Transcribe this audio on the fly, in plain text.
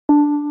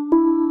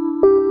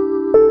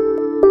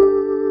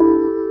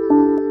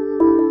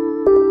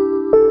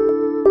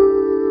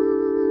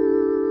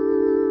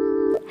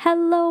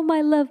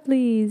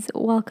lovelies.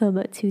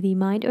 Welcome to the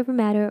Mind Over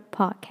Matter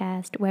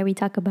podcast, where we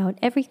talk about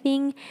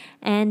everything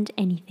and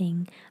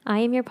anything. I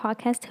am your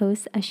podcast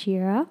host,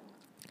 Ashira.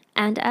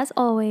 And as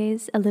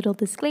always, a little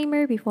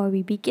disclaimer before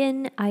we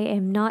begin. I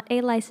am not a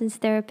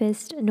licensed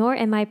therapist, nor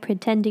am I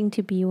pretending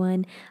to be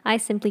one. I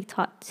simply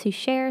thought to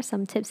share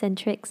some tips and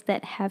tricks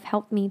that have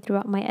helped me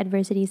throughout my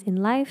adversities in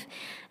life.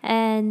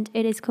 And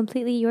it is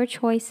completely your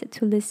choice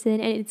to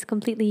listen, and it's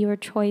completely your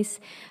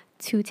choice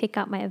to take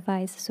out my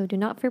advice. So do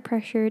not feel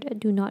pressured,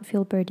 do not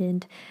feel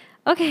burdened.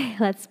 Okay,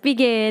 let's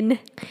begin.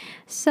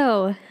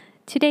 So,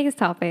 today's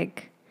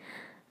topic.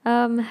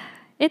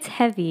 It's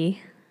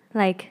heavy.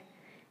 Like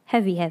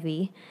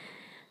heavy.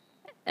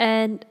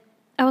 And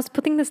I was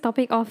putting this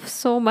topic off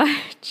so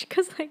much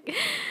because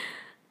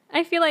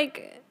I feel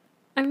like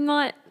I'm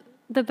not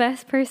the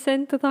best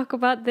person to talk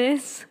about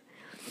this.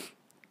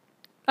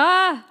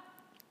 I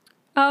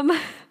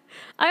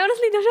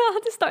honestly don't know how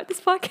to start this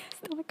podcast.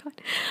 Oh my god.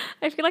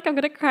 I feel like I'm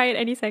gonna cry at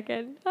any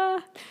second.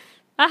 There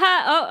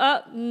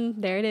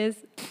it is.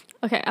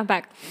 Okay, I'm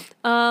back.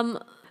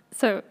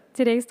 So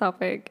today's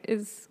topic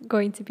is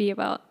going to be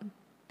about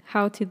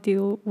how to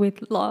deal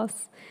with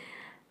loss.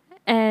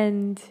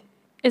 And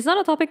it's not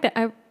a topic that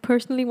I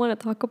personally want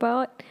to talk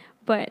about,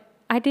 but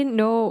I didn't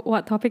know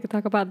what topic to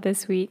talk about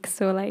this week.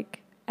 So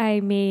I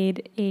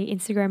made a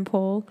Instagram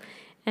poll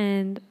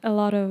and a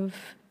lot of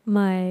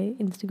my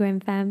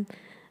Instagram fam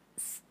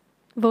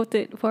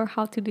voted for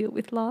how to deal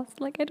with loss.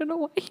 I don't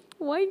know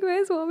why you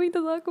guys want me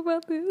to talk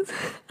about this.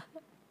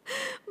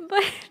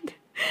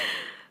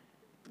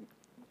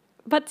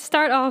 but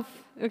start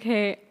off,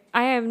 okay,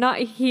 I am not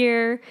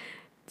here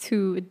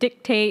to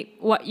dictate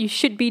what you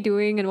should be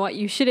doing and what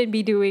you shouldn't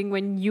be doing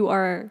when you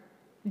are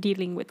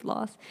dealing with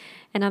loss.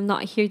 And I'm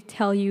not here to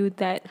tell you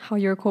that how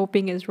you're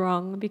coping is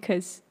wrong,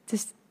 because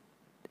just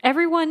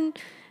everyone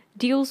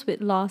deals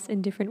with loss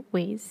in different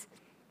ways.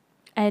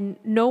 And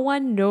no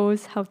one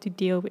knows how to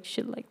deal with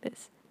shit like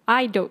this.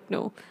 I don't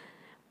know.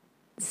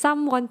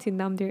 Some want to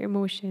numb their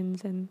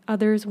emotions and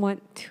others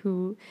want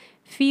to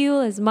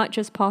feel as much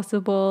as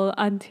possible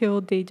until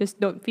they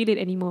just don't feel it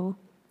anymore.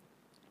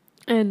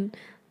 And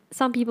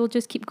some people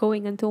just keep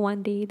going until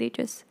one day they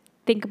just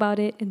think about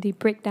it and they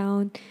break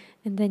down,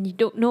 and then you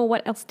don't know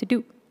what else to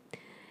do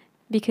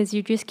because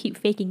you just keep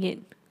faking it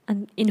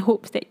and in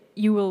hopes that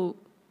you will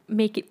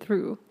make it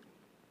through.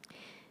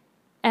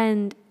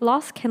 And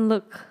loss can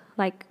look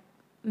like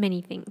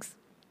many things.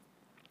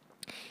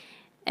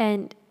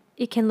 And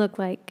it can look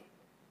like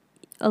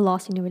a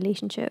loss in a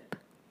relationship,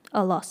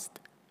 a loss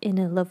in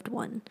a loved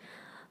one,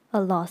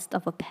 a loss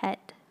of a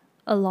pet,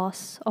 a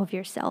loss of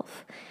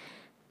yourself.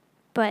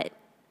 But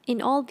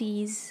in all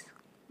these,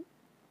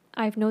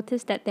 I've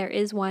noticed that there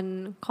is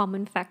one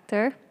common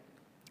factor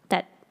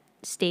that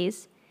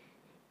stays,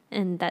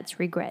 and that's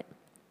regret.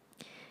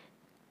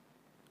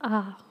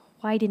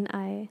 Why didn't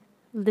I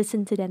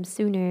listen to them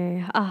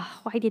sooner?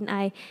 Why didn't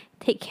I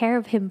take care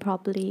of him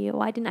properly?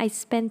 Why didn't I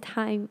spend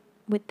time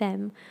with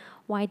them?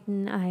 Why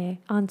didn't I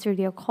answer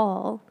their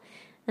call?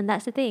 And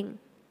that's the thing.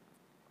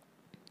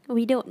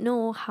 We don't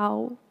know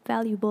how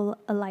valuable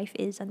a life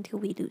is until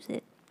we lose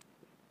it.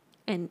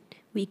 And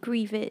we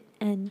grieve it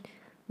and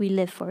we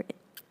live for it.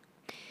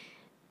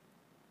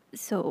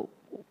 So,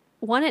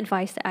 one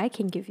advice that I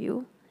can give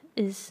you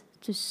is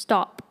to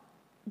stop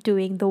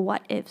doing the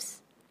what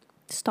ifs.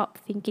 Stop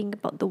thinking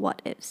about the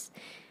what ifs.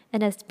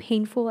 And as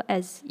painful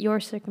as your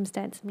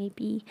circumstance may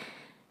be,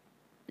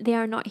 they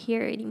are not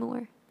here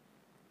anymore.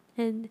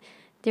 And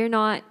they're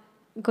not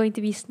going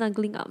to be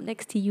snuggling up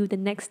next to you the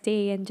next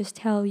day and just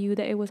tell you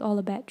that it was all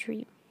a bad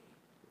dream.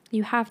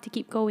 You have to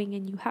keep going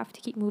and you have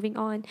to keep moving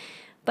on.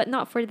 But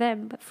not for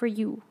them, but for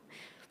you.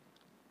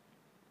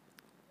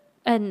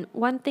 And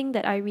one thing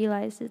that I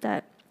realized is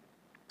that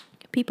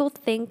people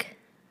think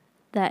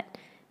that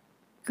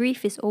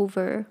grief is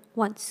over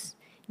once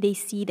they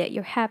see that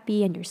you're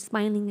happy and you're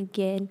smiling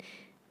again,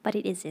 but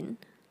it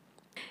isn't.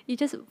 You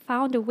just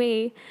found a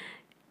way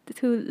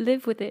to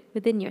live with it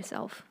within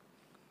yourself.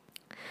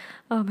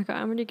 Oh my god,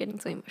 I'm really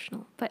getting so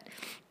emotional. But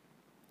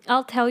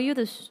I'll tell you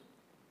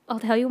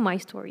my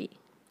story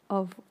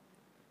of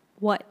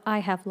what I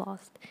have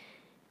lost.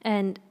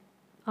 And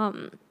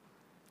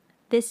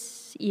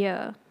this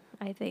year,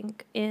 I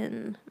think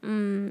in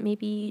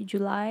maybe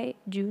July.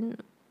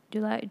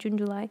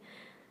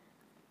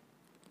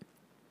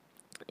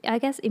 I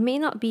guess it may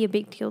not be a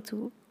big deal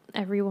to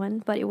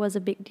everyone, but it was a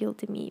big deal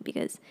to me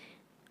because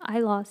I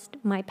lost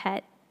my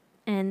pet,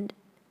 and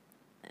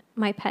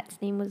my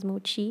pet's name was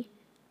Mochi,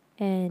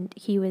 and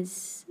he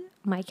was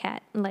my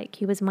cat.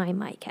 He was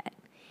my cat.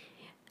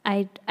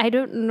 I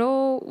don't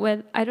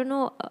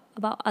know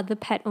about other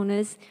pet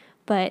owners,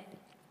 but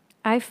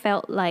I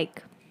felt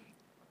like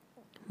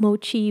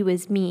Mochi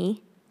was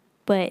me,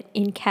 but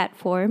in cat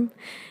form,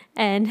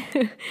 and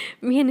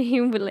me and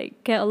him would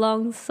get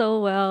along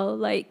so well.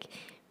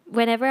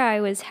 Whenever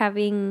I was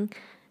having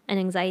an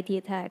anxiety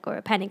attack or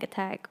a panic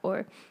attack,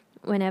 or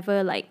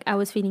whenever I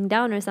was feeling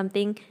down or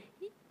something,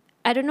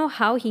 I don't know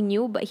how he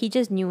knew, but he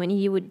just knew, and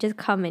he would just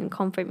come and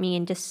comfort me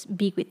and just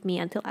be with me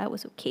until I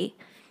was okay.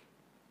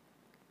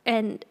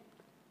 And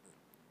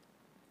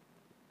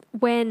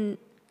when,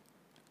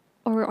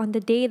 or on the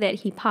day that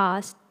he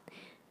passed,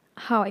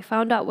 how I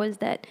found out was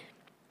that,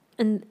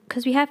 and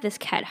because we have this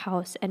cat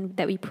house and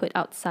that we put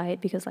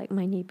outside because like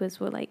my neighbors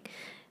were like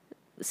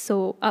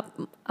so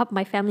up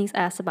my family's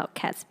ass about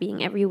cats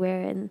being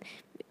everywhere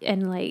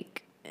and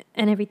like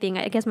and everything.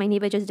 I guess my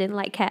neighbor just didn't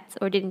like cats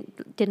or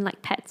didn't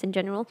like pets in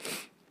general.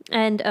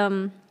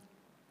 And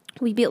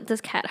we built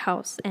this cat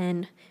house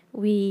and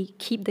we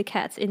keep the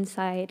cats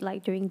inside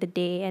like during the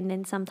day, and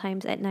then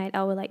sometimes at night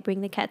I will like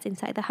bring the cats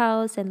inside the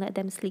house and let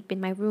them sleep in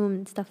my room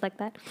and stuff like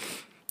that.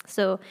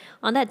 So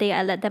on that day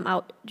I let them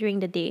out during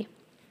the day.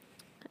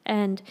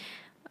 And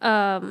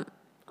on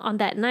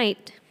that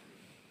night,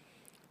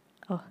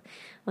 I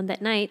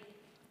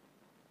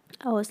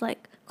was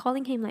like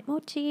calling him like,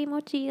 Mochi,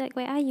 Mochi, like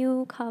where are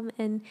you? Come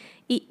and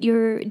eat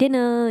your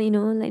dinner, you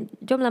know, like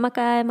jom lah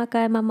makan,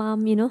 makan,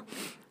 mamam, you know.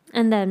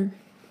 And then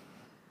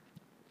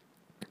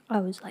I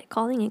was like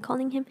calling and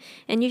calling him,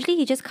 and usually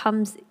he just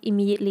comes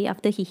immediately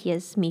after he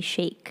hears me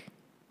shake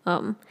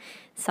some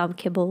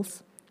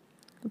kibbles.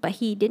 But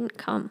he didn't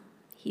come.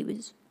 He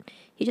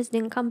just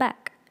didn't come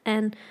back.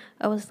 And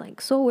I was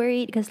like so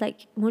worried because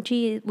like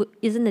Mochi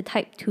isn't the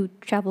type to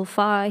travel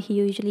far. He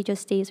usually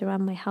just stays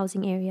around my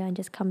housing area and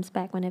just comes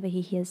back whenever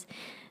he hears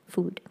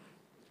food.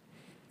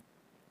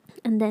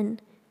 And then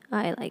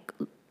I like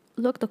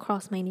looked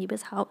across my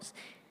neighbor's house,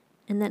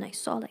 and then I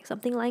saw like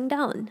something lying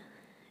down,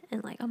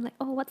 and like I'm like,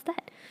 oh, what's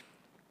that?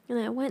 And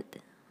I went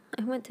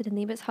to the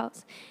neighbor's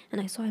house, and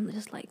I saw him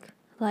just like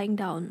lying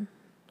down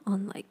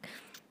on like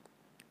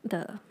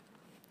the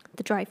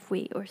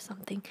driveway or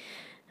something.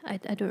 I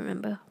don't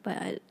remember,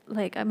 but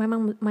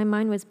my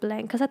mind was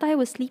blank because I thought he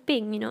was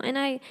sleeping, you know, and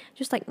I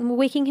just like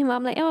waking him up.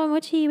 I'm like, oh,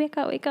 Mochi, wake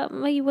up.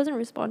 Like, he wasn't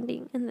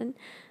responding, and then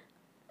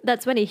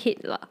that's when it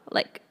hit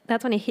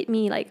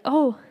me like,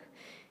 oh,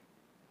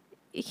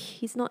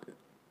 he's not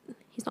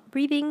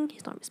breathing,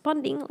 he's not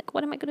responding. Like,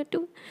 what am I gonna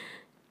do?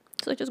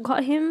 So I just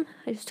got him.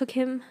 I just took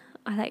him.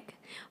 I like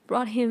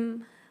brought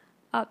him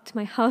up to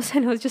my house,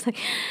 and I was just like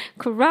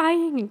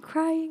crying and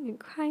crying and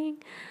crying.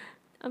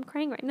 I'm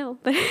crying right now,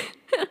 but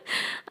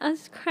I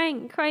was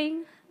crying.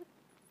 I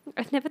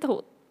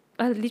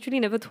literally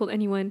never told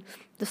anyone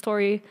the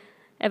story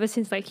ever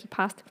since like he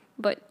passed.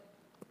 But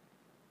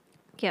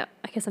yeah,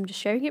 I guess I'm just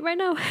sharing it right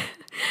now.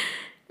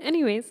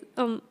 Anyways,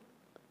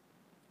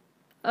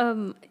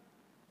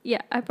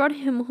 yeah, I brought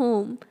him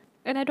home,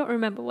 and I don't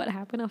remember what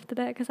happened after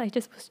that because I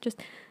just was just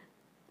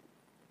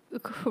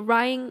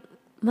crying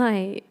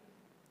like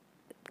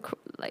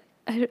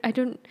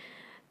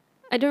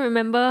I don't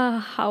remember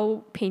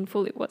how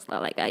painful it was.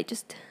 Like I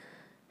just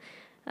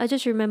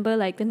remember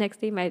like the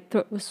next day my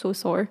throat was so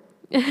sore,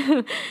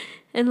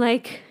 and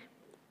like,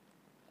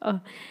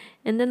 and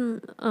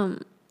then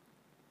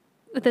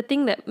the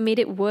thing that made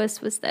it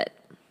worse was that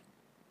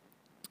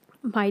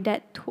my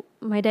dad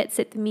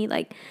said to me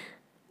like,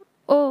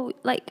 oh,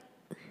 like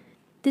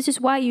this is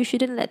why you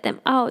shouldn't let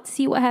them out.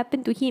 See what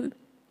happened to him.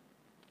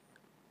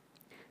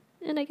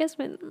 And I guess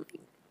when like,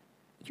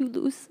 you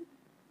lose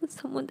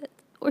someone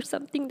or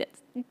something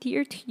that's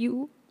dear to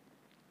you,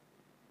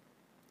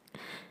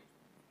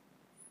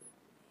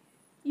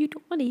 you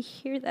don't want to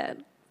hear that.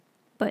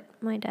 But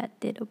my dad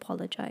did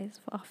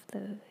apologize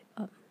after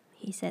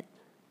he said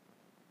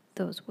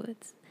those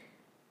words,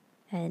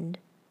 and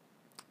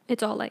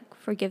it's all like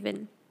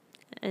forgiven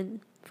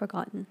and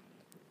forgotten.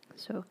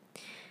 So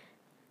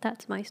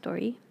that's my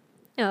story.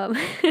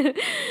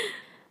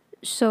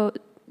 So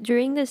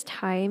during this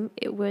time,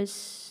 it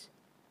was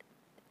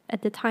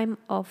at the time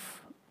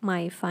of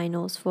my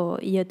finals for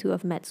year 2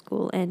 of med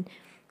school. And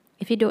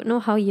if you don't know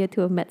how year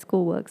 2 of med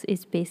school works,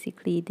 it's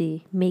basically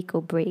the make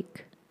or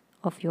break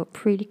of your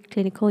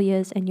pre-clinical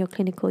years and your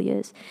clinical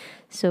years.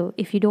 So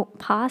if you don't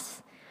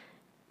pass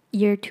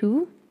year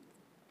 2,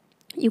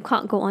 you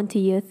can't go on to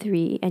year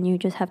 3, and you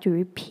just have to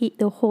repeat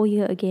the whole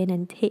year again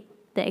and take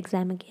the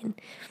exam again.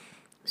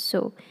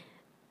 So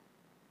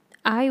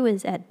I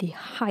was at the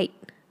height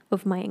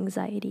of my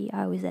anxiety.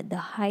 I was at the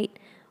height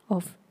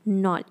of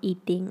not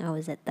eating. I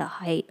was at the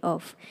height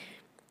of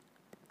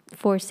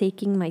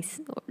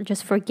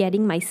just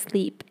forgetting my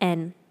sleep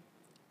and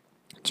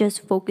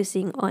just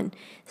focusing on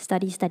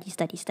study.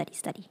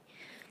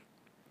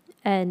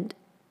 And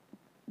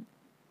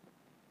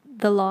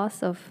the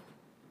loss of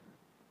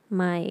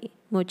my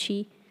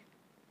Mochi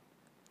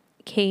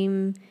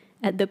came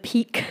at the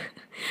peak.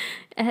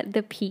 At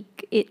the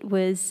peak, it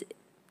was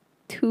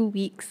 2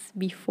 weeks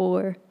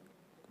before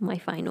my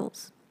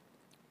finals,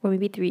 or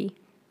maybe 3.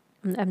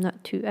 I'm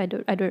not too. I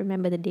don't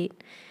remember the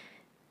date.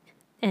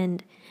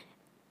 And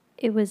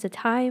it was a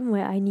time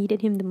where I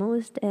needed him the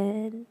most,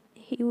 and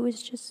he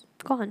was just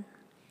gone.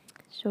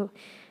 So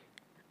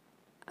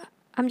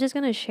I'm just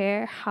gonna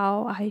share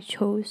how I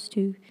chose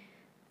to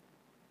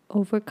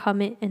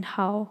overcome it and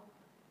how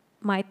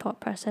my thought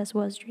process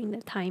was during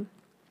that time.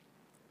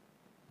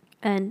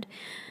 And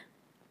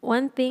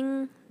one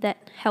thing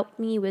that helped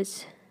me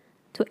was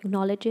to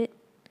acknowledge it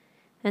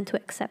and to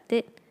accept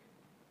it.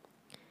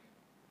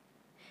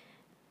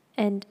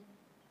 And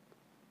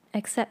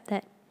accept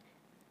that.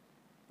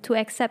 To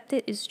accept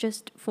it is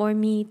just for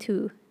me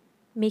to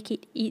make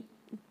it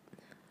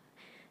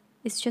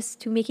it's just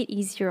to make it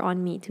easier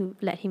on me to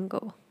let him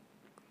go.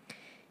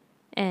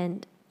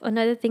 And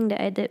another thing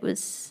that I did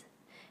was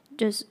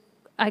just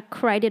I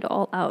cried it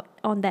all out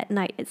on that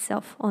night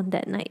itself,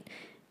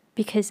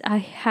 because I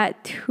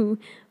had to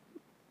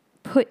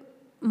put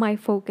my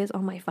focus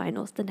on my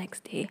finals the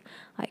next day.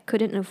 I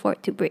couldn't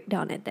afford to break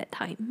down at that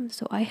time.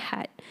 So I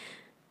had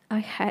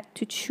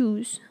to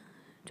choose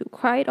to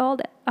cry it all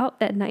out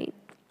that night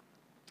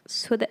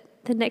so that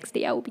the next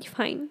day I will be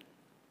fine.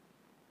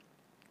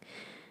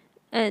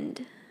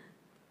 And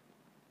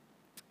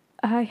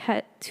I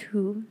had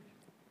to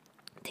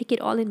take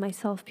it all in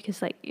myself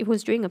because it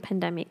was during a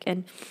pandemic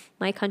and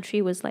my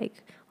country was in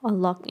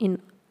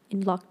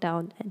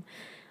lockdown, and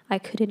I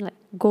couldn't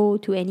go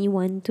to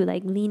anyone to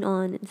lean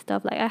on and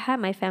stuff. I had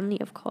my family,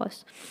 of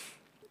course,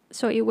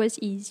 so it was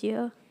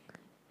easier,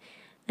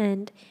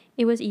 and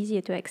it was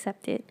easier to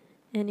accept it,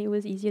 and it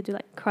was easier to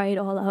cry it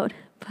all out.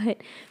 But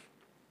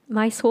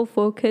my sole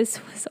focus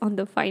was on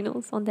the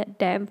finals, on that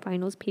damn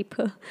finals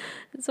paper,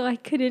 so I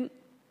couldn't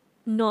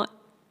not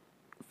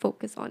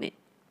focus on it,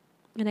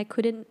 and I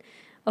couldn't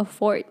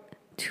afford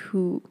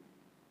to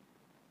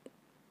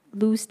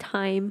lose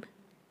time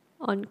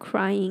on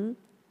crying,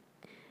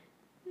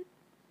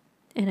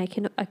 and I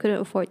couldn't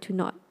afford to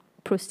not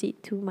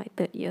proceed to my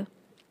third year.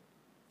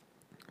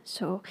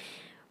 So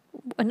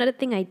another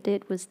thing I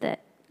did was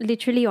that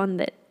literally on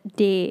that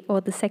day, or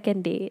the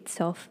second day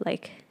itself,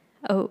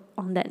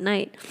 on that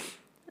night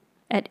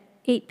at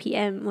 8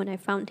 p.m. when I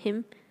found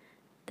him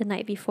the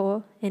night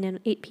before, and then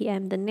 8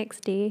 p.m. the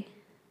next day,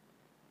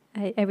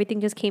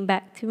 everything just came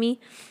back to me,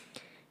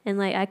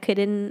 and I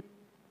couldn't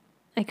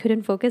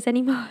focus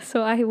anymore.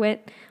 So I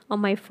went on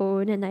my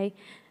phone and I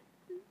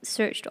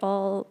searched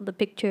all the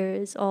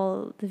pictures,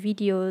 all the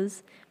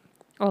videos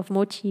of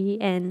Mochi,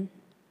 and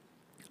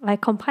I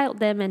compiled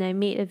them and I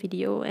made a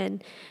video,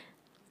 and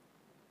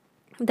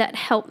that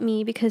helped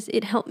me because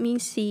it helped me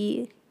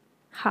see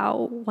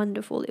how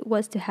wonderful it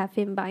was to have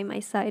him by my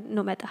side,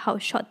 no matter how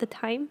short the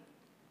time.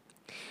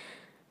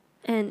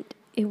 And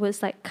it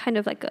was kind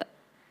of like a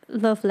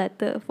love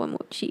letter for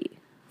Mochi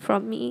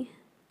from me,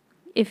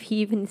 if he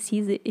even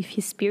sees it, if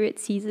his spirit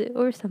sees it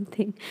or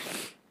something.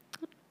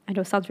 I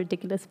know it sounds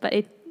ridiculous, but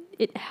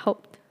it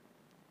helped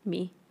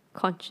me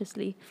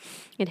consciously.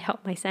 It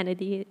helped my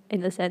sanity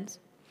in a sense.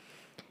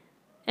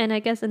 And I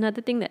guess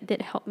another thing that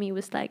did help me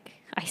was I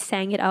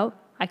sang it out,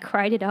 I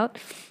cried it out,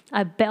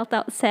 I belt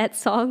out sad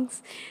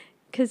songs,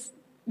 because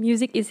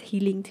music is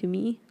healing to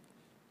me,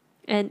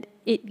 and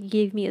it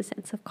gave me a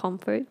sense of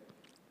comfort.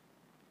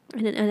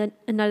 And then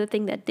another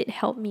thing that did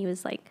help me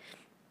was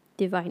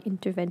divine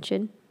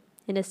intervention,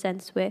 in a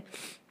sense where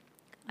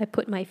I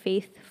put my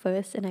faith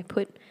first, and I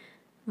put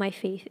my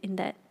faith in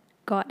that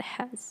God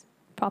has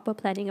proper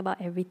planning about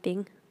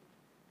everything.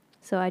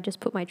 So I just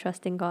put my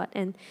trust in God,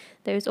 and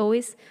there's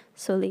always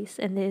solace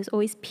and there's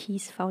always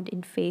peace found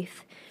in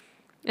faith.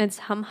 And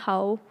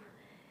somehow,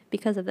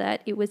 because of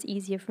that, it was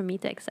easier for me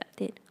to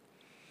accept it.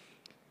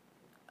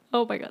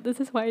 Oh my God, this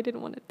is why I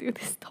didn't want to do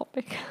this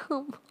topic.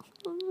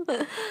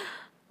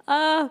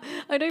 I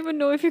don't even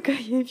know if you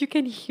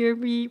can hear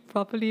me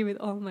properly with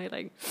all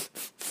my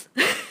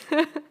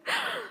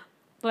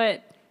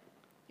But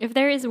if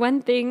there is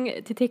one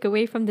thing to take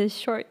away from this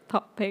short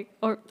topic,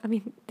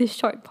 this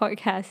short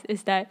podcast,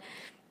 is that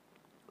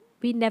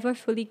we never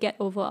fully get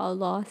over our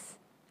loss,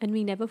 and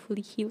we never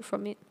fully heal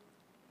from it.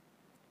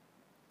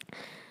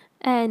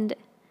 And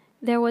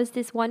there was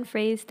this one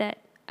phrase that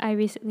I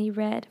recently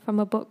read from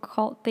a book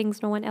called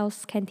Things No One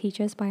Else Can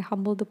Teach Us by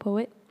Humble the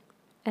Poet.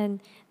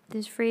 And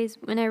this phrase,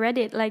 when I read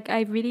it,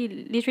 I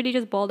really literally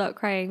just bawled out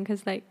crying,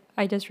 because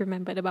I just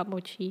remembered about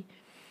Mochi.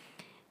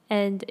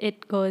 And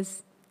it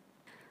goes,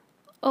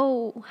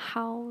 "Oh,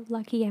 how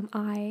lucky am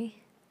I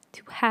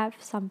to have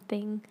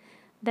something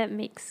that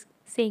makes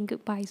saying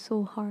goodbye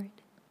so hard."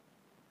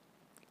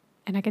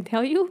 And I can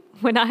tell you,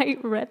 when I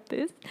read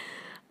this,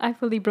 I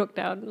fully broke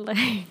down.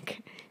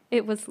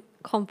 It was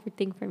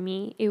comforting for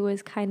me. It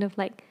was kind of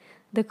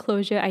the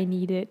closure I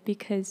needed,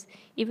 because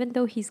even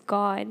though he's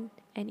gone,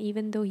 and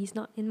even though he's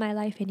not in my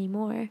life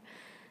anymore,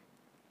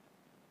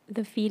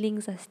 the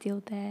feelings are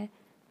still there.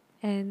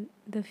 And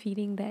the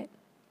feeling that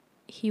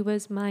he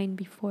was mine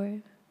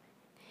before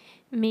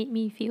made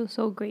me feel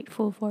so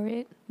grateful for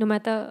it, no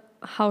matter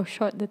how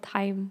short the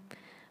time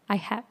I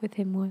had with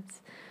him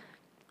was.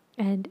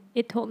 And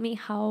it told me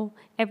how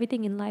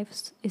everything in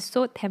life is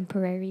so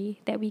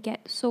temporary, that we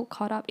get so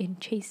caught up in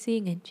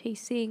chasing and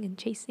chasing and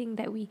chasing,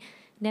 that we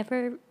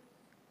never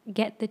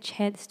get the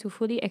chance to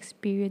fully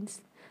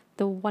experience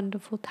the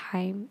wonderful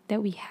time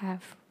that we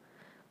have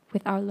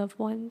with our loved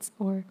ones,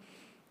 or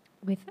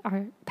with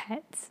our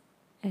pets,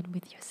 and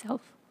with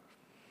yourself.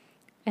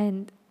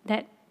 And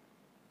that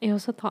it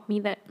also taught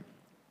me that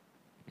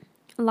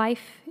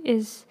life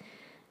is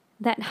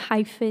that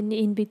hyphen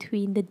in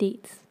between the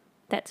dates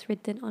that's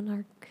written on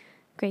our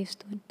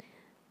gravestone.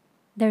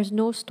 There's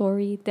no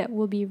story that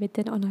will be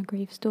written on our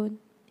gravestone.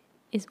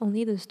 is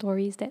only the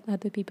stories that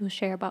other people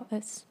share about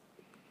us.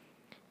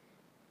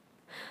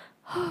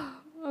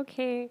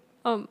 Okay.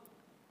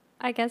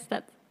 I guess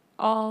that's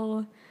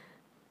all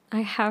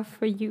I have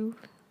for you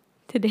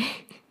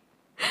today.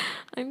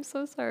 I'm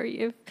so sorry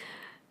if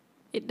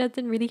it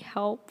doesn't really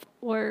help,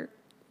 or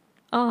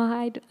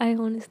I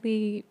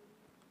honestly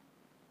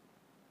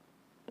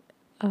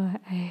uh,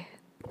 I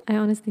I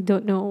honestly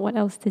don't know what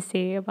else to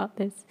say about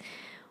this,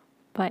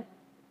 but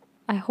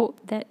I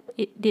hope that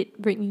it did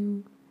bring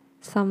you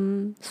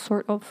some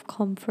sort of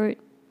comfort,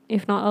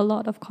 if not a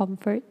lot of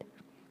comfort.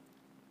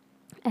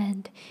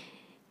 And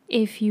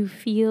if you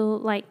feel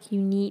like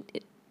you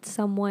need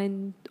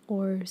someone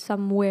or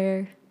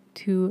somewhere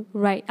to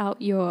write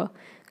out your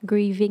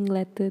grieving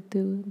letter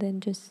to, then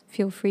just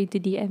feel free to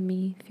DM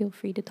me. Feel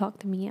free to talk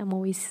to me. I'm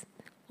always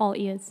all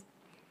ears.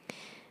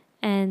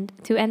 And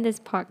to end this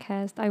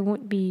podcast, I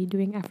won't be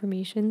doing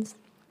affirmations,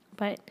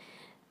 but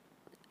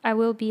I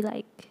will be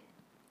like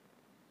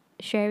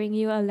sharing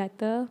you a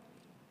letter.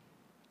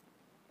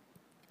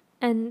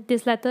 And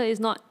this letter is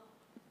not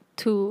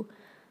to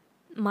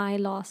my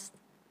loss,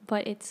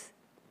 but it's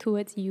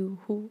towards you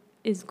who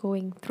is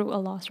going through a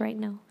loss right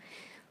now.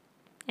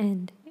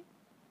 And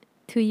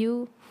to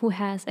you who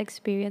has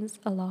experienced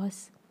a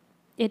loss,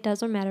 it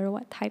doesn't matter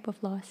what type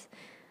of loss.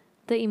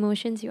 The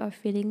emotions you are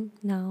feeling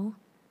now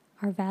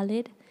are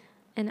valid.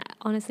 And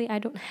honestly, I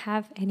don't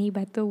have any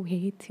better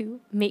way to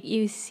make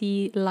you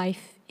see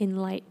life in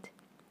light,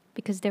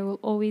 because there will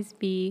always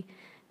be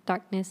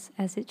darkness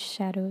as its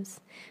shadows.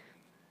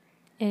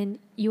 And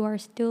you are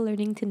still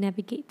learning to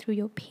navigate through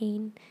your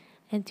pain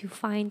and to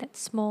find that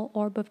small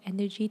orb of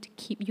energy to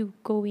keep you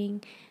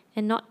going,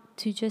 and not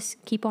to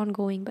just keep on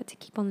going, but to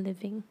keep on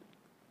living,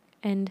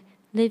 and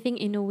living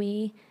in a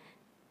way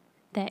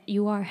that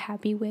you are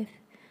happy with,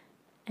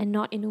 and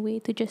not in a way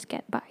to just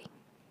get by.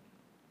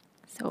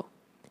 So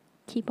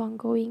keep on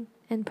going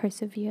and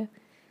persevere.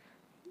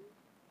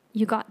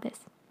 You got this.